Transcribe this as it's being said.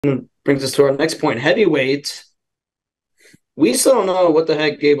brings us to our next point, heavyweight. We still don't know what the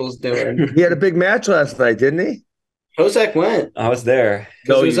heck Gable's doing. He had a big match last night, didn't he? Hozak went. I was there.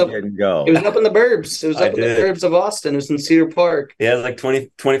 No, It was you up. didn't It go. was up in the burbs. It was I up in the did. burbs of Austin. It was in Cedar Park. Yeah, it was like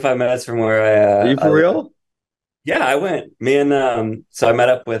 25 minutes from where Are you I for live. real? Yeah, I went. Me and so I met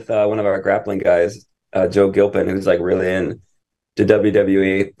up with one of our grappling guys, Joe Gilpin, who's like really in to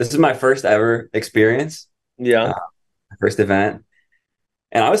WWE. This is my first ever experience, Yeah. first event,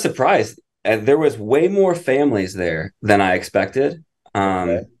 and I was surprised. There was way more families there than I expected.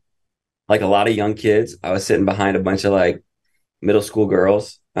 Okay. Like a lot of young kids. I was sitting behind a bunch of like middle school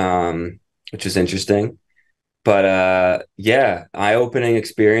girls, which was interesting. But yeah, eye-opening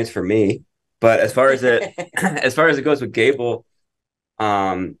experience for me. But as far as it as far as it goes with Gable,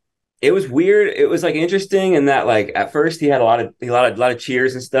 um, it was weird. It was like interesting in that like at first he had a lot of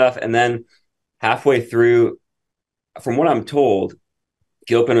cheers and stuff, and then halfway through, from what I'm told,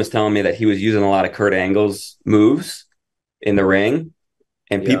 Gilpin was telling me that he was using a lot of Kurt Angle's moves in the ring,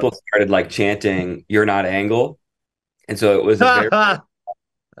 and Yeah. people started like chanting, "You're not Angle," and so it was a very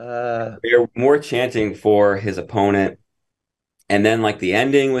they were more chanting for his opponent. And then like the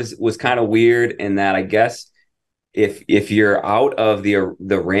ending was kind of weird in that I guess if you're out of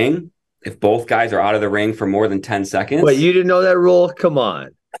the ring, if both guys are out of the ring for more than 10 Wait, seconds. you didn't know that rule? Come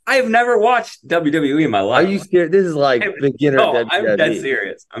on. I have never watched WWE in my Are you life. scared? This is like beginner No, I'm dead WWE.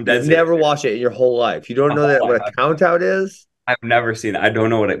 serious. I'm dead You've serious. never watched it in your whole life. You don't My know whole that what life, a count out is? I've never seen it. I don't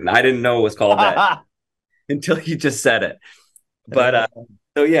know I didn't know it was called that until you just said it. But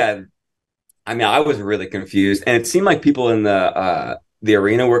so yeah, I mean, I was really confused, and it seemed like people in the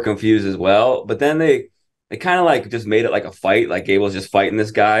arena were confused as well. But then they kind of like just made it like a fight, like Gable's just fighting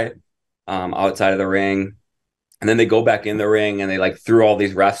this guy outside of the ring, and then they go back in the ring and they like threw all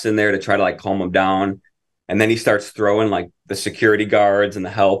these refs in there to try to like calm him down, and then he starts throwing like the security guards and the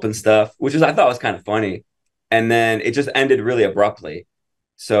help and stuff, which is I thought was kind of funny, and then it just ended really abruptly.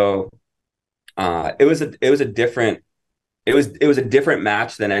 So it was a different it was a different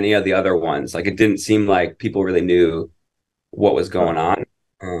match than any of the other ones. Like it didn't seem like people really knew what was going on.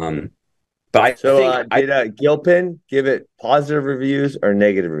 But I So think did Gilpin give it positive reviews or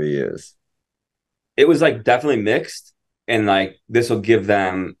negative reviews? it was like definitely mixed, and like this will give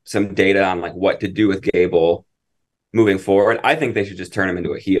them some data on like what to do with Gable moving forward. I think they should just turn him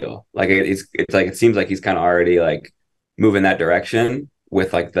into a heel. Like it's like it seems like he's kind of already like moving that direction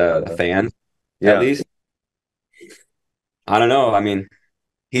with like the fans at Yeah. least. I don't know. I mean,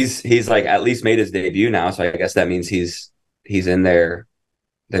 he's like at least made his debut now, so I guess that means he's in their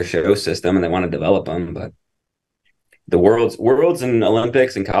show system and they want to develop him. But the worlds and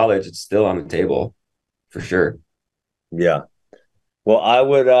Olympics and college, it's still on the table for sure. Yeah. Well, I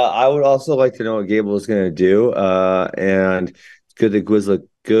would also like to know what Gable is going to do. And it's good that Gwiz look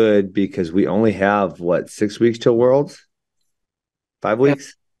good because we only have what 6 weeks till Worlds, 5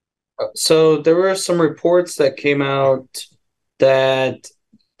 weeks. So there were some reports that came out that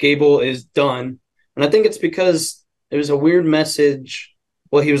Gable is done, and I think it's because there was a weird message.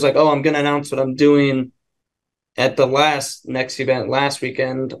 Well, he was like, "Oh, I'm going to announce what I'm doing at the next event last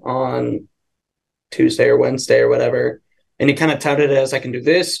weekend on Tuesday or Wednesday or whatever," and he kind of touted it as I can do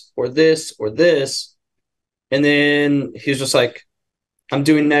this or this or this, and then he was just like, "I'm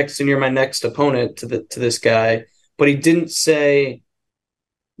doing next, and you're my next opponent to this guy," but he didn't say,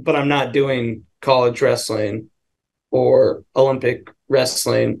 "But I'm not doing college wrestling or Olympic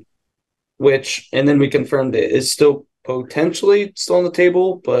wrestling," which, and then we confirmed it is still potentially still on the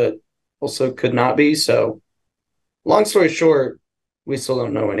table, but also could not be. So, long story short, we still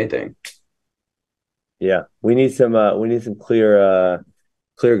don't know anything. Yeah, we need some clear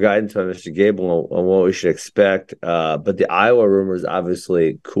guidance by Mr. Gable on what we should expect. But the Iowa rumors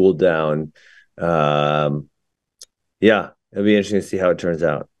obviously cooled down. Um, yeah, it'll be interesting to see how it turns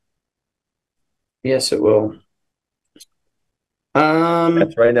out. Yes, it will.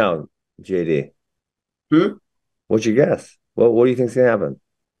 That's right now, JD. Hmm? What's your guess? What do you think's gonna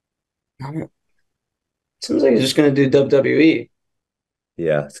happen? Seems like he's just going to do WWE.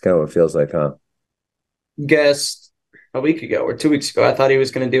 Yeah, it's kind of what it feels like, huh? Guessed a week ago or 2 weeks ago. I thought he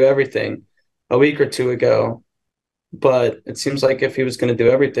was going to do everything a week or two ago, but it seems like if he was going to do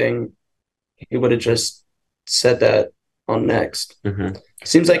everything, he would have just said that on next. Mm-hmm.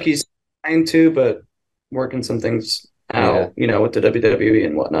 Seems like he's trying to, but working some things out, with the WWE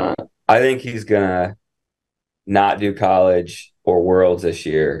and whatnot. I think he's gonna not do college or worlds this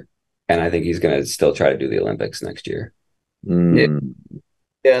year, and I think he's gonna still try to do the Olympics next year. Yeah, Mm.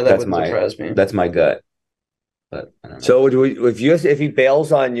 yeah, that wouldn't surprise me. That's my gut. but I don't know. So if he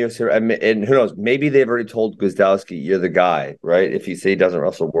bails on you, and who knows, maybe they've already told Gwiazdowski you're the guy, right? If you say he doesn't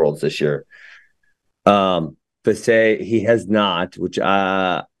wrestle Worlds this year, but say he has not, which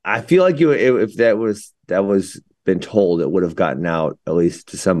I feel like if that was been told, it would have gotten out at least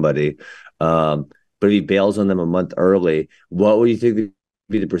to somebody. But if he bails on them a month early, what would you think would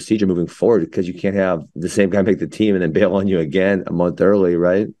be the procedure moving forward? Because you can't have the same guy make the team and then bail on you again a month early,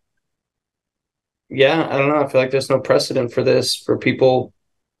 right? Yeah, I don't know. I feel like there's no precedent for this, for people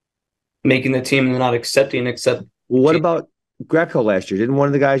making the team and not accepting, except Well, what about Greco last year? Didn't one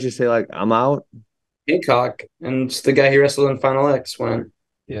of the guys just say like, "I'm out"? Hancock, and it's the guy he wrestled in Final X when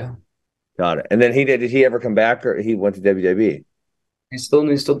Yeah. Got it. And then did he ever come back, or he went to WWE? he's still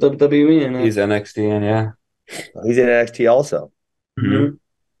WWE in it. He's NXT, and yeah. He's in NXT also. Mhm.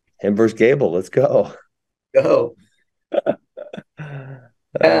 Him versus Gable. Let's go. Go.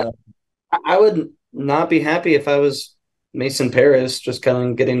 Yeah, I would not be happy if I was Mason Paris, just kind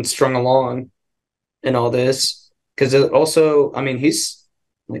of getting strung along in all this. Because it also, I mean, he's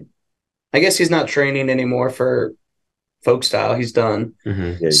like, I guess he's not training anymore for folk style. He's done.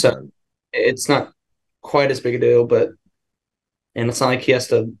 Mhm. Yeah, he's So done. it's not quite as big a deal, and it's not like he has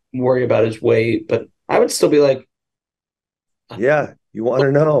to worry about his weight. But I would still be like, Yeah, you want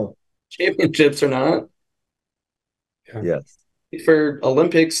to know? championships or not. Yes. For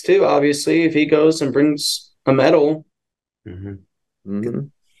Olympics too, obviously, if he goes and brings a medal, Mhm. Mm-hmm.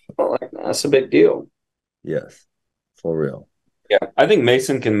 well, like, that's a big deal. Yes, for real. Yeah, I think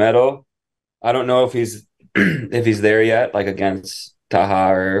Mason can medal. I don't know if he's if he's there yet, like against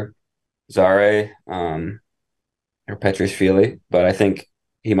Taha or Zare, or Petrus Feely, but I think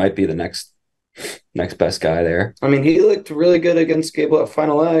he might be the next best guy there. I mean, he looked really good against Gable at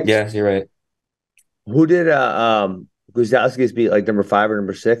Final X. Yeah, you're right. Who did Guzowski's beat, like number 5 or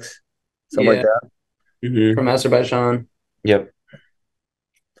number 6? Something like that. Mhm. From Azerbaijan. Yep.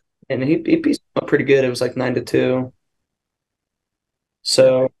 And he pieced him up pretty good. It was like 9-2.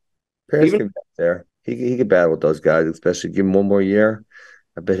 So Paris even can be there. He could battle with those guys, especially give him one more year.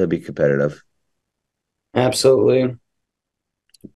 I bet he'll be competitive. absolutely.